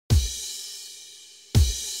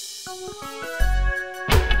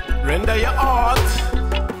Render your heart.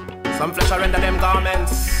 Some flesh I render them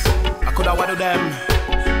garments. I coulda what do them.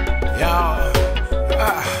 Yeah.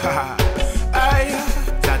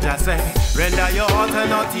 Jaja say, render your heart and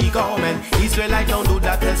not the garment. Israelite don't do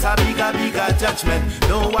that, else a bigger judgment.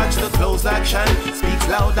 Don't watch the close action, speaks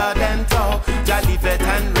louder than talk. Jolly vet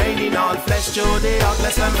and rain in all flesh, show the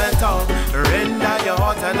heartless and mental. Render your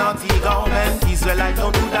heart and not the garment. Israelite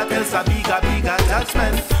don't do that, else a bigger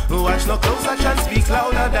judgment. Watch no close action, speaks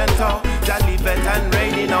louder than talk. Jolly vet and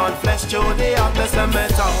rain in all flesh, show the heartless and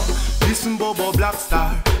mental. Listen Bobo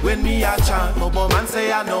Blackstar, when me a chant, Bobo man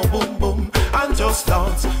say I know boom boom. And just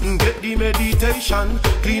dance, get the meditation,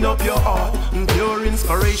 clean up your heart, pure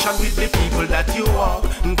inspiration with the people that you walk.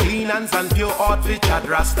 Clean hands and pure heart, we chat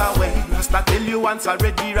Rasta way. Rasta tell you once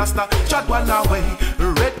already, Rasta chat one away.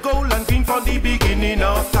 Red, gold and green from the beginning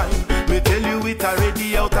of time. Me tell you it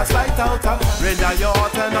already out a slight outer. Render your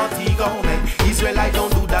heart and not the government. Israelite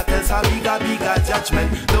don't do that, else a bigger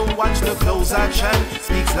judgment. Don't watch the close action,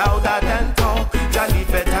 speaks louder than talk. Jolly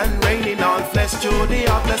vet and rain in all flesh, show the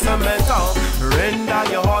heartless and mental.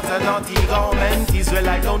 Render your heart and not the government.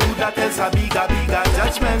 Israelite don't do that, else a bigger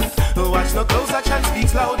judgment. Watch no close action,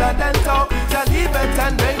 speaks louder than talk. Jolly vet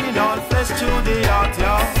and rain in all flesh, show the heart,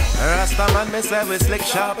 yeah. Rasta man me say we slick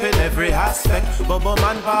sharp in every aspect. Bobo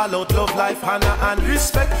man ball out love, life, honor and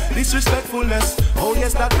respect. Disrespectfulness, oh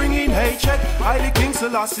yes, that bringing hatred. Highly King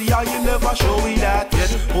Selassie, I you never show me that yet.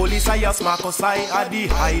 Holy Sias Marcos, I are the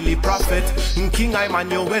highly prophet. King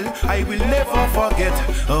Emmanuel, I will never forget.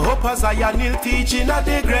 Hope as I am teaching are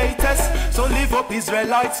the greatest. So live up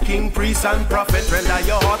Israelites, king, priest and prophet. Render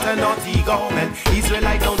your heart and not the government.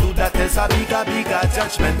 Israelite don't do that, there's a bigger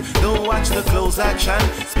judgment. Don't watch the close action,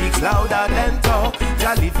 speaks louder than talk.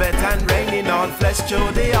 Jolly vet and rain in all flesh,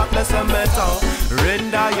 show the heartless and mental.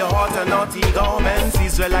 Render your heart and not the garments.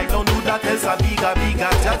 Israelite don't do that, there's a bigger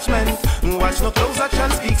judgment. Watch no close action,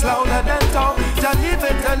 speaks louder than talk. Jolly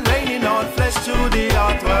vet and rain in all flesh, show the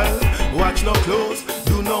heart. Well, watch no clothes,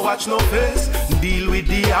 do no watch no face. Deal with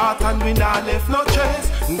the heart and we nah left no trace.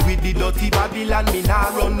 With the dirty Babylon, me nah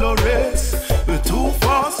run no race. Too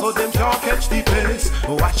far so them can't catch the pace.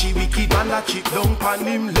 Watch the wicked man that chip down pan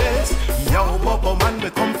him lace. Yo, Bobo man, we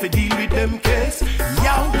come for deal with them case.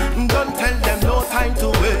 Yo, don't tell them no time to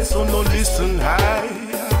waste. So no listen high.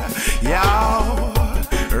 Yo,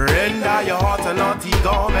 render your heart and not the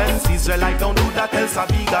garments. Israelite don't do that, else a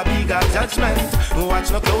bigger judgment.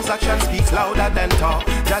 Watch no close action, speaks louder than talk.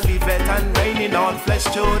 Jolly vet and rain in all flesh,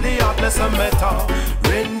 show the heartless and metal.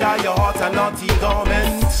 Render your heart and not the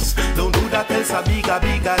garments. Don't do that, else a bigger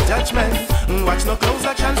judgment. Watch no close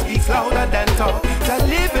action, speaks louder than talk.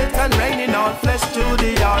 Jolly vet and rain in all flesh, show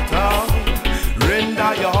the heart.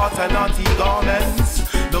 Render your heart and not the garments.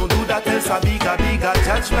 Don't do that, else a bigger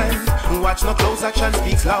judgment. Watch no close action,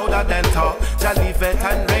 speaks louder than talk. Jolly vet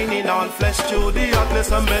and rain in all flesh, show the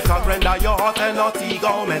heartless and metal. Render your heart and not the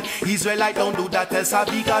garment. Israelite don't do that, else a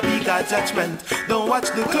bigger judgment. Don't watch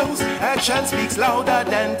the close action, speaks louder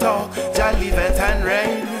than talk. Jolly vet and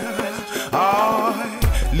rain. Oh,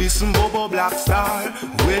 listen Bobo Blackstar,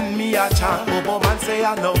 when me a chant, Bobo man say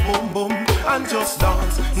I know boom boom. And just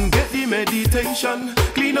dance, get the meditation,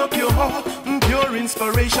 clean up your heart, pure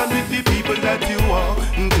inspiration with the people that you are.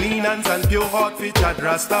 Clean hands and pure heart, we chat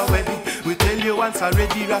Rasta way. We tell you once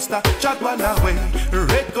already, Rasta chat one away.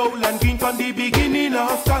 Red, gold and green from the beginning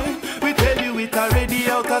of time. We tell you it already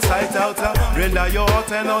out of sight, outer. Render your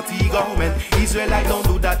heart and not the government. Israelite don't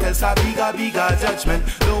do that, else a bigger judgment.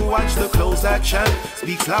 Don't watch the close action,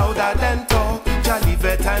 speaks louder than talk. Jolly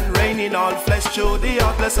vet and rain in all flesh, show the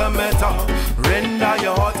heartless and metal. Render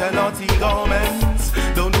your heart and not the garments.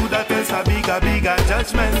 Don't do that, else a bigger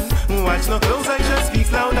judgment. Watch no close action,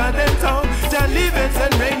 speaks louder than talk. Jolly vet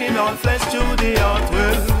and rain in all flesh, show the heart.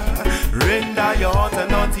 Well, render your heart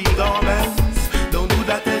and not the garments.